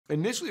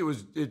Initially,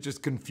 it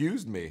just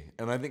confused me,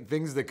 and I think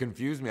things that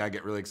confuse me, I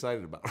get really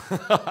excited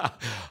about.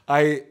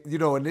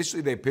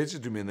 Initially they pitched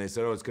it to me and they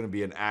said, "Oh, it's going to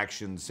be an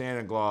action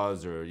Santa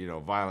Claus or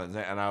violent,"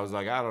 and I was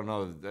like, I don't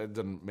know, that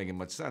doesn't make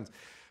much sense.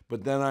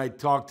 But then I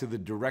talked to the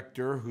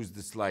director, who's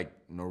this like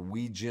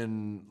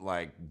Norwegian,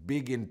 like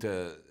big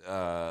into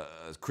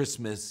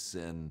Christmas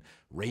and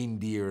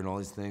reindeer and all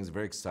these things,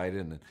 very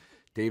excited. And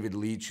David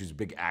Leitch, who's a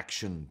big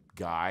action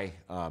guy,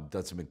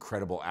 done some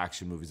incredible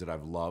action movies that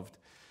I've loved.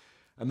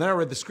 And then I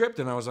read the script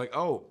and I was like,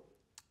 oh,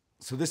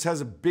 so this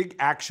has a big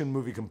action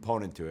movie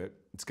component to it.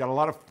 It's got a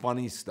lot of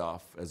funny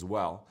stuff as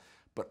well.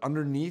 But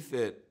underneath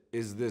it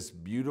is this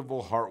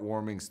beautiful,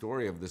 heartwarming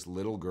story of this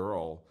little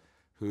girl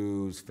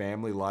whose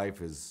family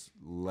life is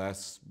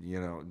less,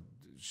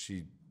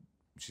 she's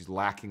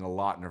lacking a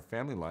lot in her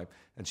family life,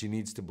 and she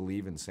needs to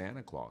believe in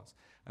Santa Claus.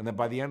 And then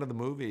by the end of the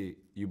movie,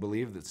 you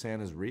believe that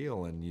Santa's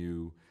real,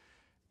 and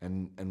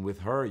with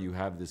her, you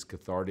have this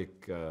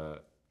cathartic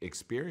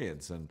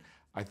experience. And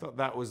I thought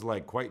that was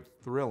like quite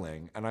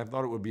thrilling, and I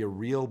thought it would be a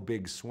real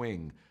big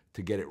swing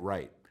to get it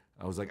right.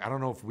 I was like, I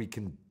don't know if we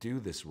can do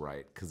this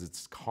right, because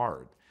it's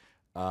hard.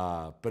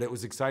 But it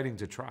was exciting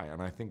to try,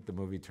 and I think the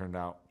movie turned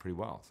out pretty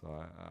well, so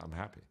I'm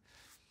happy.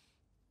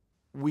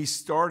 We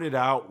started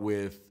out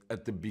with,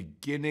 at the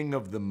beginning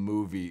of the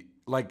movie,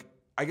 like,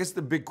 I guess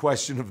the big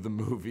question of the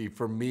movie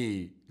for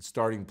me,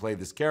 starting to play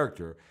this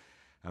character,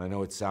 and I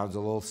know it sounds a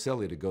little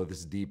silly to go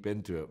this deep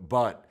into it,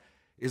 but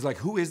is like,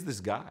 who is this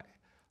guy?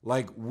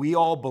 Like, we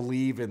all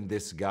believe in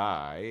this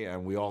guy,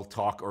 and we all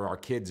talk, or our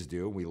kids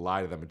do, and we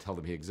lie to them and tell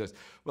them he exists.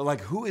 But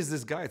like, who is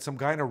this guy? It's some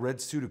guy in a red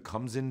suit who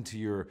comes into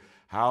your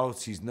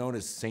house. He's known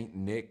as Saint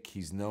Nick.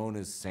 He's known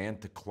as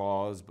Santa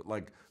Claus. But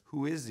like,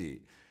 who is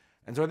he?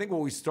 And so I think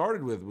what we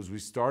started with was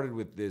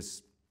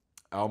this,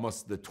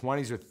 almost the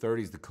 20s or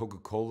 30s, the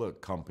Coca-Cola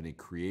company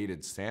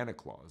created Santa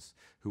Claus,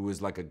 who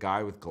was like a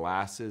guy with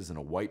glasses and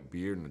a white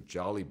beard and a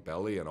jolly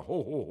belly and a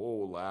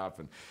ho-ho-ho laugh,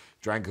 and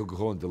drank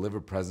Coca-Cola and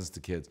delivered presents to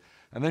kids.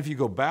 And then if you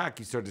go back,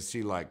 you start to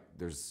see, like,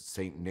 there's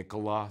Saint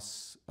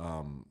Nicholas,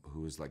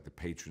 who is like the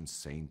patron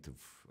saint of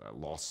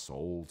lost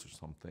souls or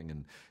something,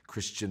 and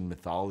Christian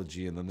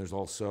mythology. And then there's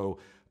also,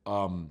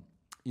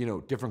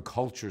 different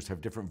cultures have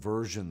different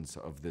versions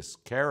of this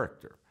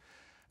character.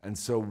 And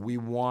so we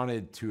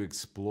wanted to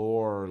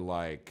explore,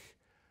 like,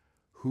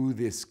 who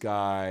this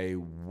guy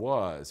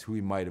was, who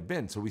he might have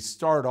been. So we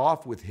start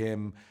off with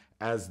him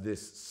as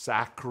this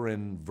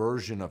saccharine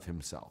version of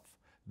himself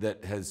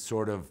that has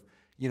sort of,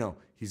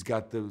 he's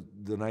got the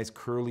nice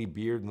curly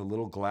beard and the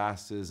little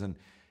glasses, and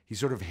he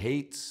sort of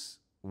hates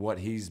what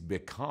he's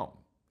become.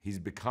 He's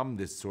become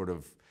this sort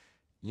of,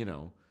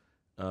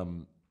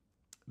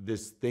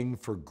 this thing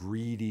for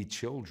greedy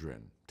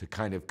children to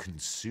kind of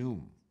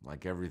consume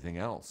like everything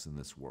else in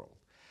this world.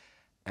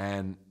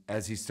 And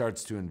as he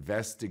starts to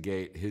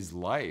investigate his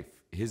life,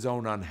 his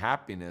own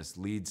unhappiness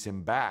leads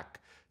him back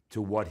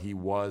to what he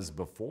was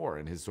before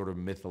and his sort of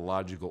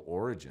mythological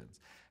origins.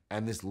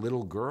 And this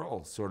little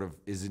girl sort of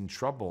is in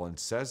trouble and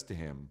says to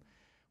him,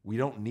 we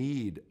don't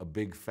need a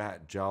big,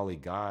 fat, jolly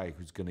guy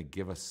who's going to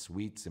give us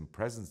sweets and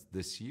presents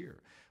this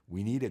year.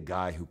 We need a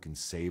guy who can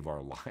save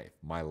our life,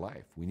 my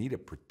life. We need a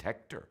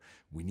protector.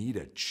 We need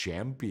a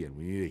champion.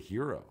 We need a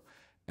hero.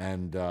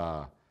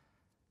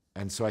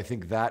 And so I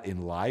think that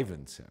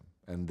enlivens him.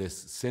 And this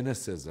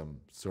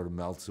cynicism sort of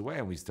melts away,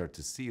 and we start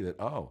to see that,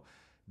 oh,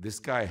 this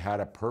guy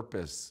had a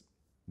purpose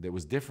that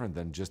was different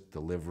than just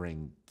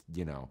delivering,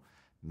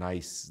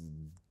 nice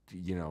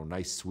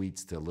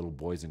sweets to little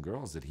boys and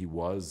girls. That he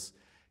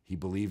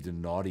believed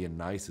in naughty and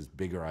nice as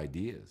bigger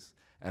ideas.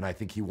 And I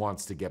think he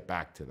wants to get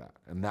back to that.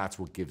 And that's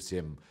what gives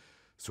him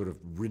sort of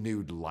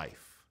renewed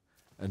life.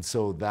 And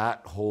so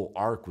that whole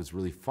arc was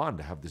really fun,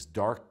 to have this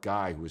dark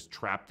guy who was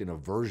trapped in a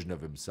version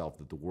of himself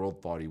that the world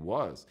thought he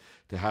was.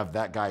 To have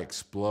that guy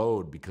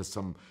explode because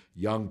some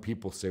young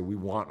people say, we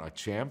want a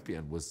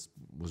champion, was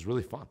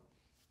really fun.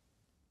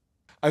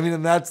 I mean,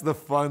 and that's the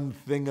fun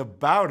thing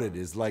about it,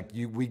 is like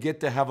we get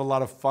to have a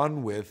lot of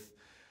fun with,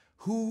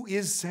 who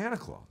is Santa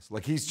Claus?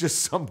 Like, he's just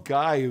some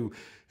guy who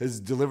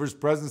delivers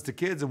presents to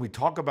kids, and we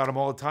talk about him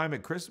all the time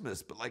at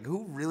Christmas, but like,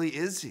 who really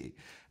is he?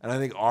 And I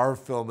think our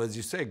film, as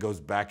you say, goes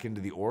back into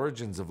the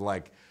origins of,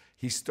 like,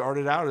 he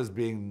started out as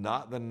being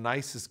not the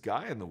nicest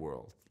guy in the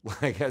world,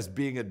 like as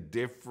being a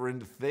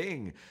different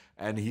thing.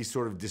 And he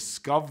sort of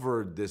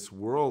discovered this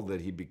world that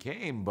he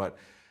became, but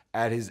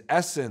at his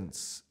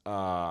essence,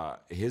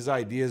 his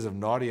ideas of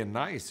naughty and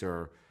nice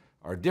are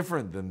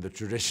different than the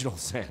traditional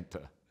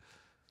Santa.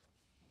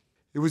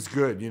 It was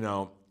good,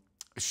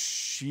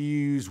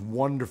 She's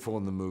wonderful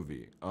in the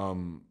movie.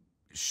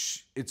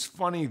 It's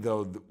funny,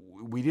 though,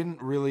 we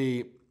didn't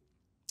really...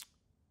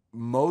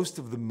 Most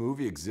of the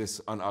movie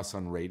exists on us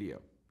on radio,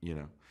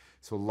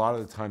 So a lot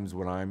of the times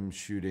when I'm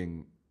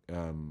shooting,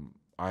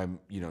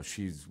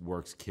 she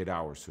works kid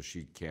hours, so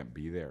she can't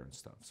be there and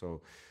stuff.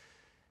 So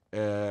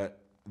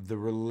the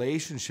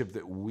relationship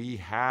that we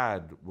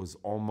had was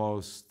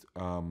almost,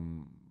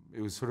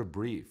 it was sort of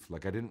brief.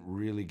 Like, I didn't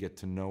really get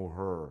to know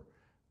her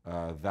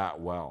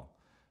that well.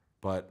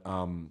 But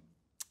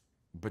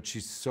but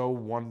she's so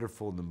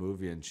wonderful in the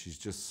movie, and she's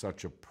just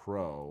such a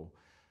pro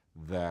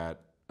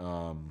that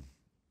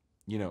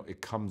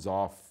it comes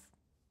off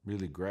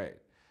really great.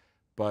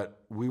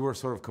 But we were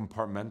sort of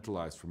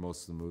compartmentalized for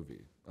most of the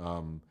movie.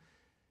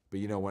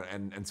 But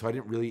and so I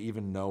didn't really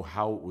even know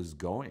how it was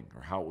going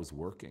or how it was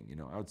working.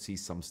 I would see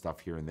some stuff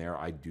here and there.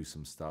 I'd do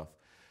some stuff,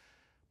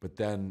 but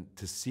then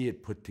to see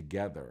it put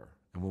together,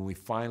 and when we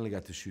finally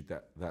got to shoot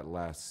that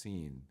last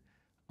scene,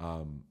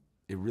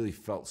 it really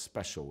felt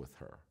special with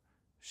her.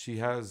 She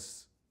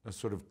has a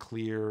sort of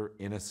clear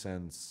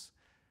innocence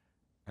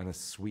and a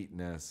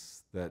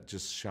sweetness that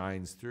just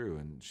shines through,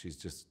 and she's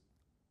just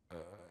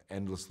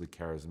endlessly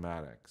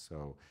charismatic.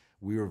 So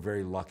we were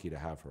very lucky to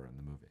have her in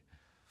the movie.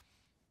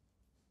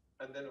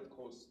 And then, of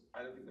course,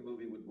 I don't think the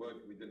movie would work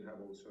if we didn't have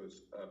also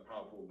a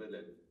powerful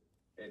villain.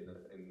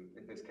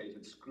 In this case,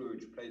 it's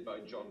Scrooge, played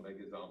by John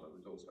Leguizamo,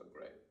 who's also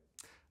great.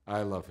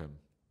 I love him.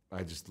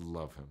 I just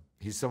love him.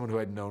 He's someone who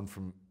I'd known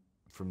from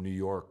New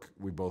York.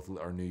 We both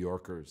are New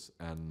Yorkers,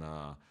 and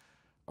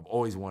I've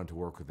always wanted to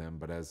work with him.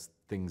 But as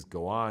things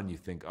go on, you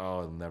think, oh,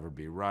 it'll never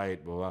be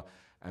right, blah, blah.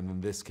 And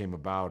then this came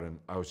about, and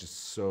I was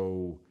just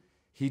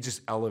he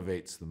just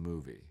elevates the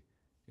movie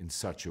in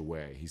such a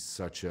way. He's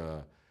such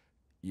a,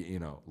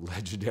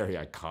 legendary,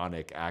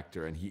 iconic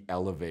actor, and he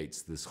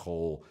elevates this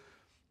whole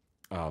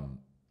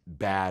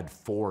bad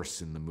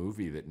force in the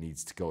movie that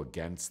needs to go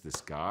against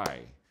this guy.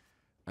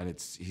 And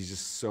he's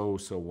just so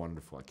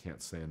wonderful. I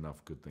can't say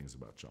enough good things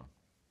about John.